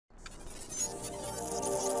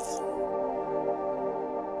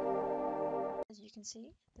can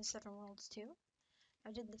see, the 7 worlds too.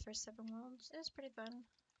 I did the first 7 worlds. It was pretty fun.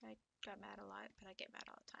 I got mad a lot, but I get mad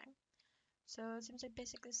all the time. So it seems like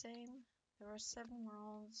basically the same. There were 7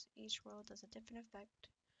 worlds. Each world does a different effect.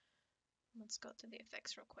 Let's go through the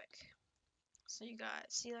effects real quick. So you got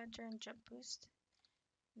Sea Lantern, Jump Boost,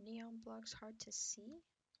 Neon Blocks, Hard to See,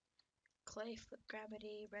 Clay, Flip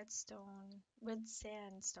Gravity, Red Sandstone,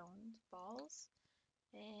 Balls,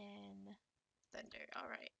 and Thunder.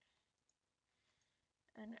 Alright.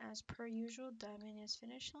 And as per usual, Diamond is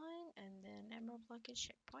Finish Line, and then Emerald Block is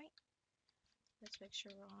Checkpoint. Let's make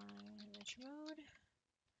sure we're on adventure mode.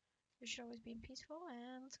 We should always be peaceful,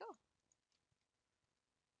 and let's go.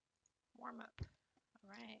 Warm up.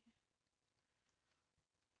 Alright.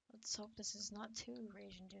 Let's hope this is not too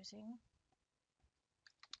rage-inducing.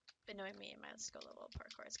 But knowing me and my skill level of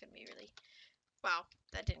parkour, it's gonna be really... Wow,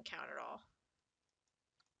 that didn't count at all.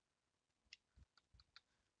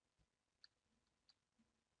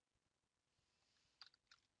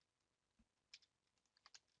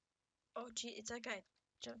 Oh gee, it's like I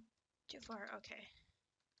jumped too far. Okay.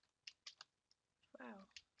 Wow.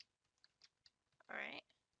 Alright.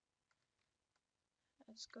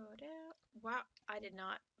 Let's go down. Wow, I did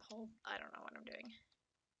not hold. I don't know what I'm doing.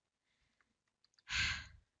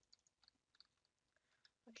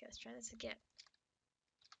 Okay, let's try this again.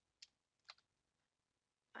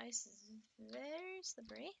 Ice is very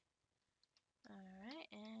slippery. Alright,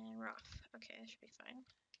 and rough. Okay, that should be fine.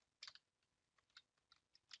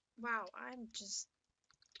 Wow, I'm just...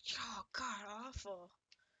 Oh, god awful.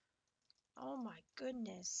 Oh my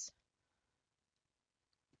goodness.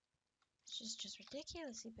 It's just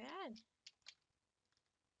ridiculously bad.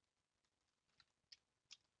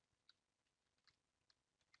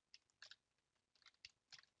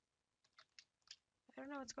 I don't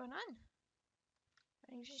know what's going on.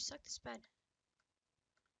 I usually suck this bad.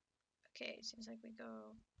 Okay, seems like we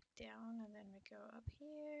go down and then we go up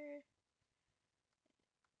here.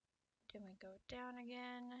 Then we go down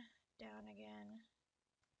again, down again.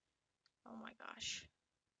 Oh my gosh.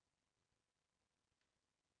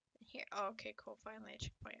 Here, oh, okay, cool, finally a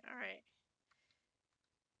checkpoint, alright.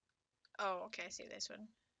 Oh, okay, I see this one.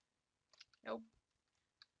 Nope.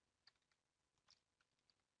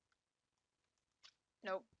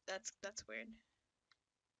 Nope, that's weird.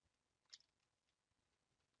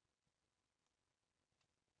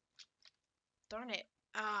 Darn it.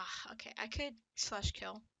 Ah, okay, I could slash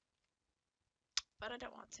kill. But I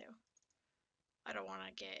don't want to. I don't want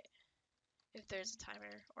to get, if there's a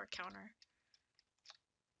timer or counter,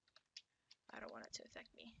 I don't want it to affect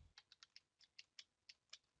me.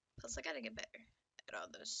 Plus, I gotta get better at all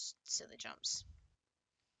those silly jumps.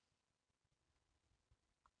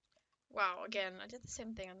 Wow, again, I did the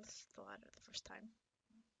same thing on the ladder the first time.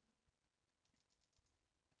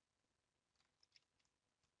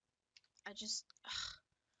 I just, ugh,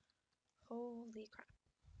 holy crap.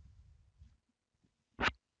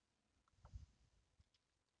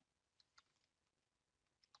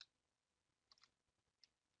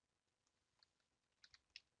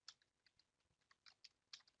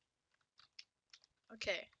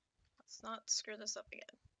 Okay, let's not screw this up again.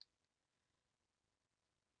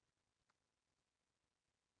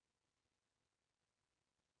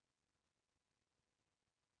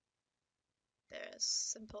 They're as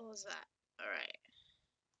simple as that. Alright.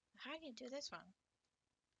 How do you do this one?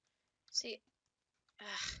 See,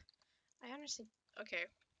 I honestly, okay.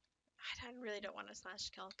 I really don't want to slash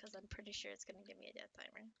kill because I'm pretty sure it's going to give me a death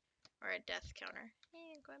timer. Or a death counter.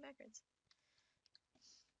 Hey, I'm going backwards.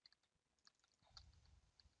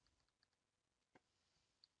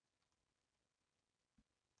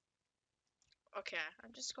 Okay,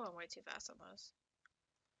 I'm just going way too fast on those.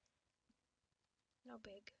 No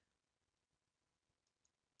big.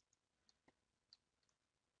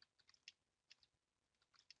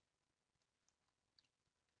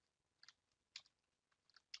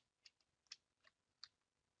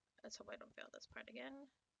 Let's hope I don't fail this part again.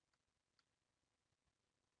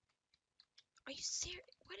 Are you serious?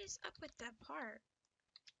 What is up with that part?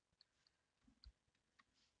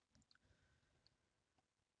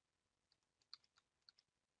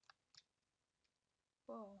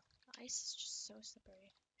 Whoa, the ice is just so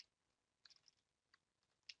slippery.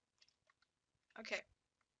 Okay,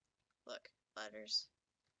 look, ladders.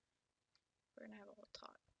 We're gonna have a little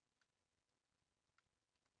talk.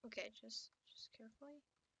 Okay, just carefully,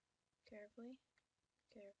 carefully,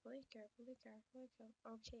 carefully, carefully, carefully.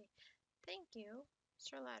 Okay, thank you,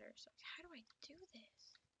 Sir Ladders. Okay, how do I do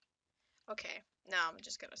this? Okay, now I'm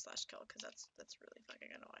just gonna slash kill because that's really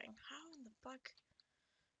fucking annoying. How in the fuck?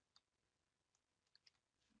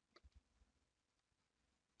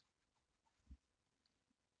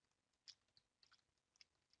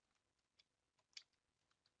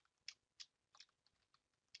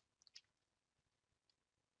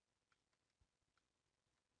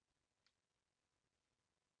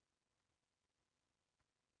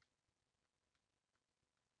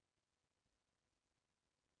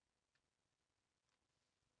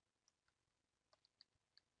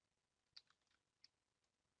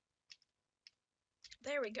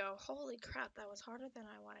 There we go. Holy crap, that was harder than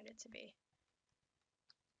I wanted it to be.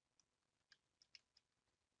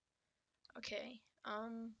 Okay,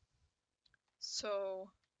 so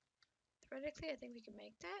theoretically I think we can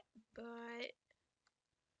make that, but I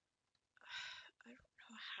don't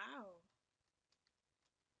know how.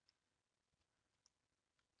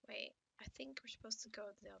 Wait, I think we're supposed to go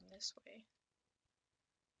down this way.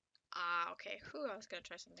 Ah, okay. Whew, I was gonna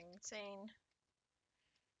try something insane.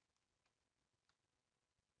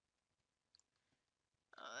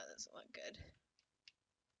 That doesn't look good.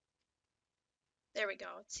 There we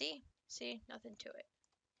go. See? See? Nothing to it.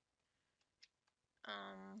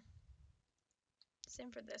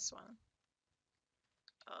 Same for this one.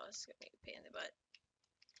 Oh, this is gonna be a pain in the butt.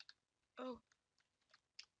 Oh.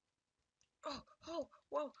 Oh, oh,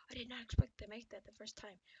 whoa. I did not expect to make that the first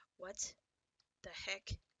time. What the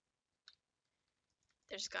heck?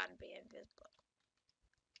 There's gotta be invisible.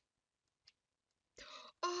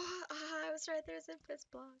 Oh, I was right. There's invis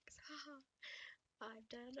blocks. I've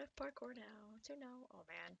done enough parkour now to know. Oh,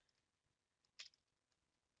 man.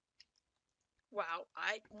 Wow,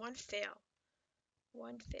 one fail.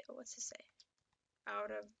 One fail. What's it say?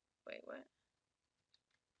 Out of, wait, what?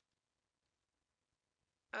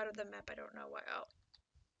 Out of the map, I don't know what. Oh.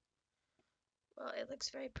 Well, it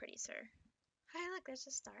looks very pretty, sir. Hi, look, there's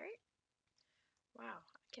a start. Wow,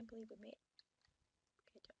 I can't believe we made it.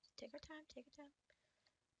 Okay, take our time, take our time.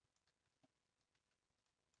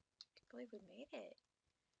 I can't believe we made it.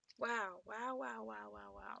 Wow, wow, wow, wow,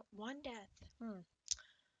 wow, wow. One death.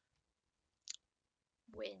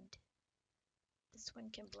 Wind. This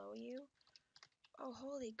wind can blow you. Oh,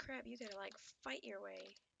 holy crap, you gotta, like, fight your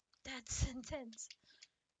way. That's intense.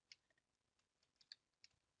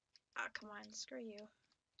 Ah, come on, screw you.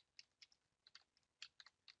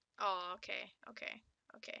 Oh, okay, okay,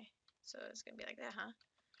 okay. So it's gonna be like that, huh?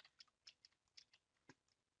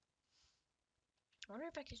 I wonder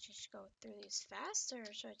if I could just go through these faster,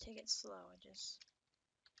 or should I take it slow and just,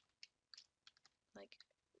 like,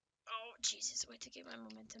 oh, Jesus, wait to get my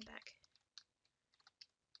momentum back.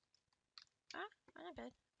 Ah, not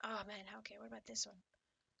bad. Oh, man, okay, what about this one?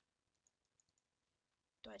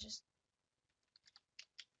 Do I just...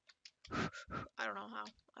 I don't know how.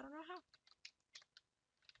 I don't know how.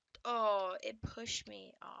 Oh, it pushed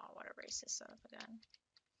me. Oh, what a racist son of a gun.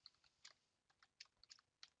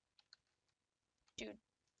 Dude,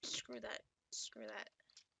 screw that. Screw that.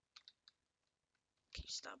 Can you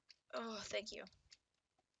stop? Oh, thank you.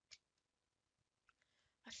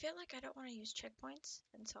 I feel like I don't want to use checkpoints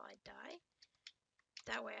until I die.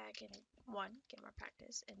 That way I can, one, get more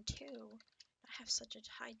practice, and two, I have such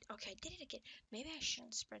a high... Okay, I did it again. Maybe I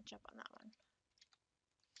shouldn't sprint jump on that one.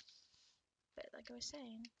 But like I was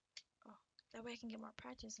saying, oh, that way I can get more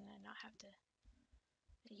practice and then not have to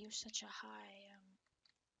use such a high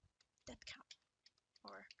death count.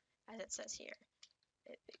 Or, as it says here,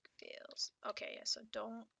 epic fails. Okay, yeah, so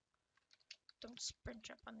don't sprint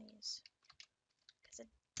jump on these. Because it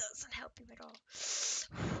doesn't help you at all.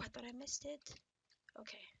 I thought I missed it.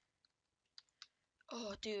 Okay.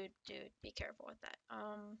 Oh, dude, be careful with that.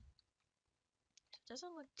 It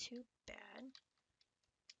doesn't look too bad.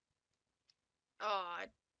 Oh,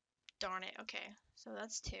 darn it. Okay, so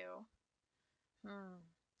that's two.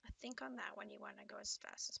 I think on that one you want to go as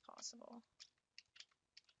fast as possible.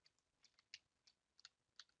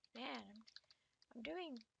 Man, I'm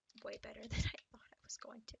doing way better than I thought I was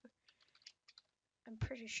going to. I'm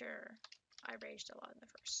pretty sure I raged a lot in the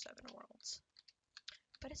first 7 worlds.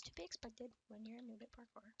 But it's to be expected when you're new at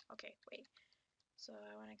parkour. Okay, wait. So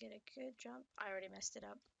I want to get a good jump. I already messed it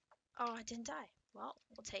up. Oh, I didn't die. Well,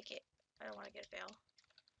 we'll take it. I don't want to get a fail.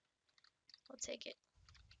 We'll take it.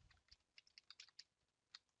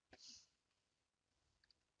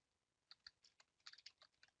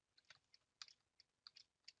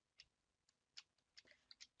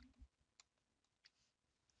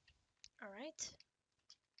 Alright.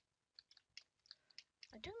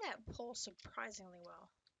 I'm doing that pole surprisingly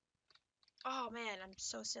well. Oh man, I'm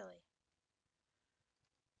so silly.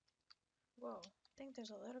 Whoa, I think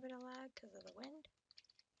there's a little bit of lag because of the wind.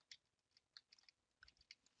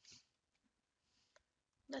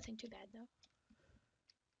 Nothing too bad though.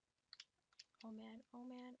 Oh man, oh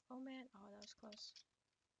man, oh man. Oh, that was close.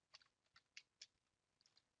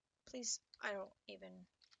 Please, I don't even...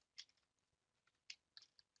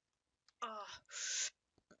 Oh.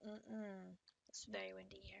 It's very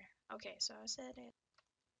windy here. Okay, so I said it.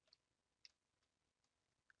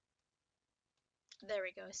 There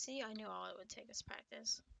we go. See, I knew all it would take is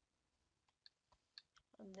practice.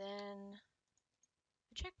 And then...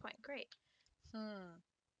 a checkpoint, great.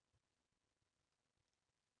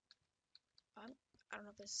 I don't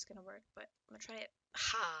know if this is gonna work, but I'm gonna try it.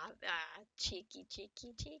 Ha! Ah, cheeky,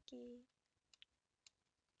 cheeky, cheeky.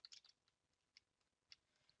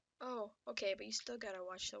 Oh, okay, but you still gotta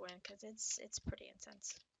watch the wind, because it's pretty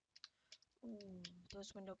intense. Ooh,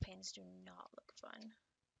 those window panes do not look fun.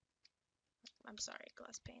 I'm sorry,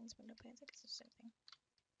 glass panes, window panes, I guess it's the same thing.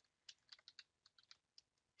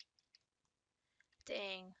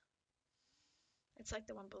 Dang. It's like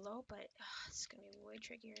the one below, but it's gonna be way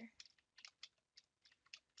trickier.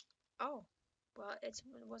 Oh, well, it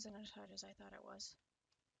wasn't as hard as I thought it was.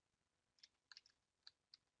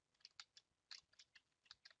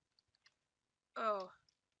 Oh.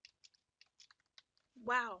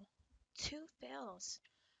 Wow. 2 fails.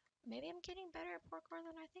 Maybe I'm getting better at parkour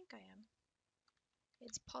than I think I am.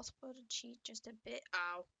 It's possible to cheat just a bit.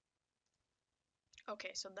 Ow.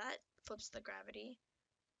 Okay, so that flips the gravity.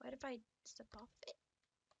 What if I step off it?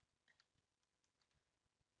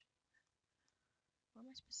 Where am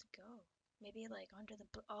I supposed to go? Maybe like under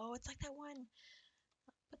the oh, it's like that one.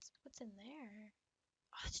 What's in there?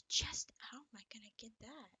 Oh, it's just how am I gonna get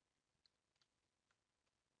that?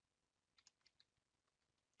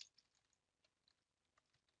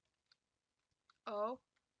 Oh.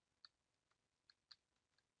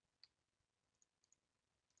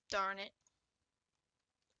 Darn it.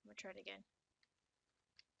 I'm gonna try it again.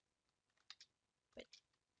 But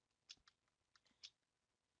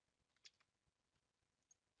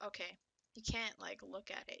okay. You can't like look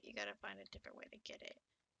at it. You gotta find a different way to get it.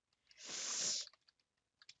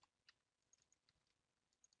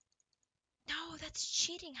 No, that's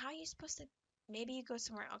cheating. How are you supposed to? Maybe you go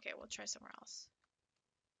somewhere. Okay, we'll try somewhere else.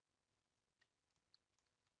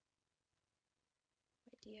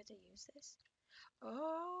 Wait, do you have to use this?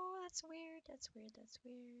 Oh, that's weird. That's weird. That's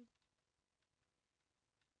weird.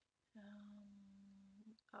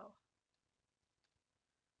 Oh.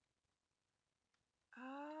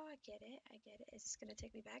 Oh, I get it. I get it. Is this gonna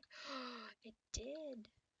take me back? It did.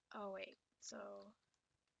 Oh, wait. So.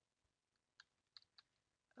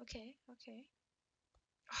 Okay, okay.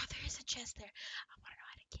 Oh, there is a chest there. I wanna know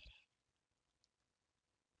how to get it.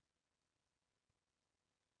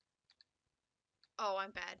 Oh,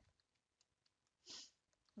 I'm bad.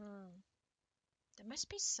 There must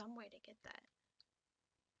be some way to get that.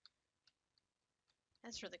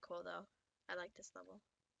 That's really cool, though. I like this level.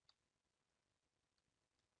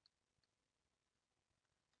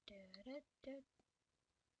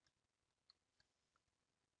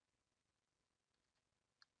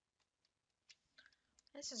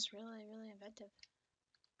 This is really, really inventive.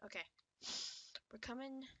 Okay. We're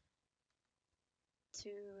coming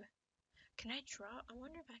to... Can I draw? I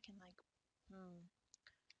wonder if I can, like...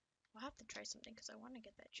 I'll have to try something, because I want to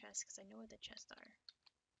get that chest, because I know what the chests are.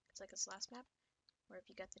 It's like this last map, where if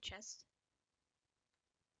you got the chest...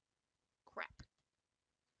 Crap.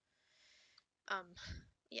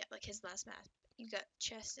 Yeah, like his last map. You got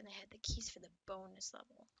chest, and they had the keys for the bonus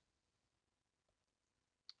level.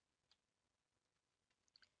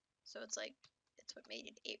 So it's like, it's what made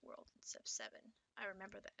it 8 world instead of 7. I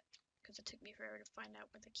remember that, because it took me forever to find out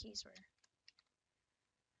what the keys were.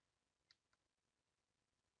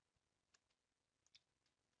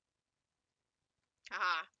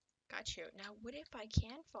 Ah, got you. Now, what if I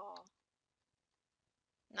can fall?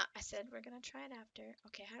 No, I said we're gonna try it after.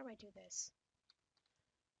 Okay, how do I do this?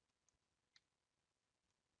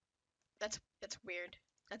 That's weird.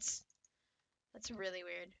 That's really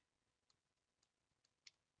weird.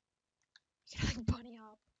 You gotta like bunny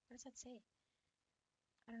hop. What does that say?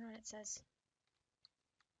 I don't know what it says.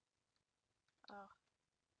 Oh.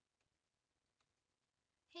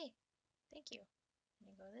 Hey, thank you. And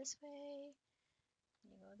you go this way.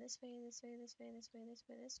 And you go this way, this way, this way, this way, this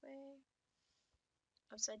way, this way.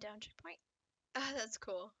 Upside down checkpoint. Ah, that's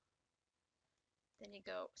cool. Then you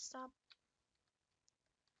go stop.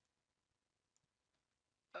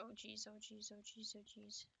 Oh geez, oh geez, oh geez, oh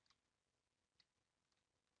geez.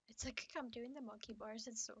 It's like I'm doing the monkey bars.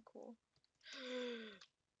 It's so cool.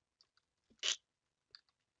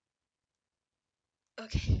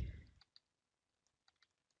 Okay.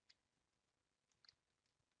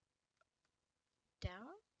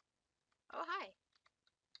 Down. Oh, hi.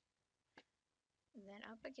 And then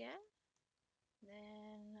up again.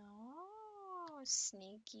 Then, oh,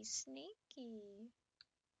 sneaky, sneaky.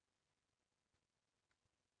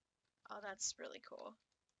 Oh, that's really cool.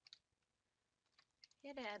 You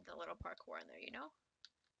had to add the little parkour in there, you know?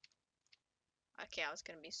 Okay, I was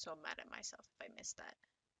gonna be so mad at myself if I missed that.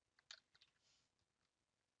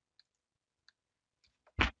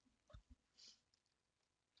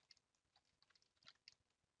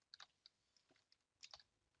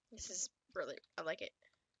 This is really, I like it.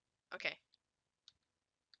 Okay.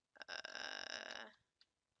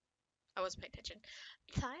 I wasn't paying attention.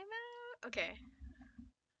 Timeout? Okay.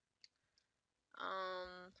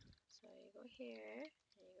 So you go here,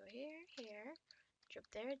 and you go here, here.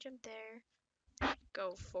 Jump there.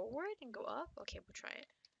 Go forward and go up. Okay, we'll try it.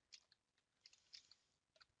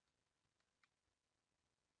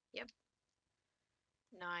 Yep.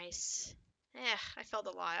 Nice. I failed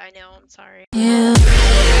a lot. I know. I'm sorry.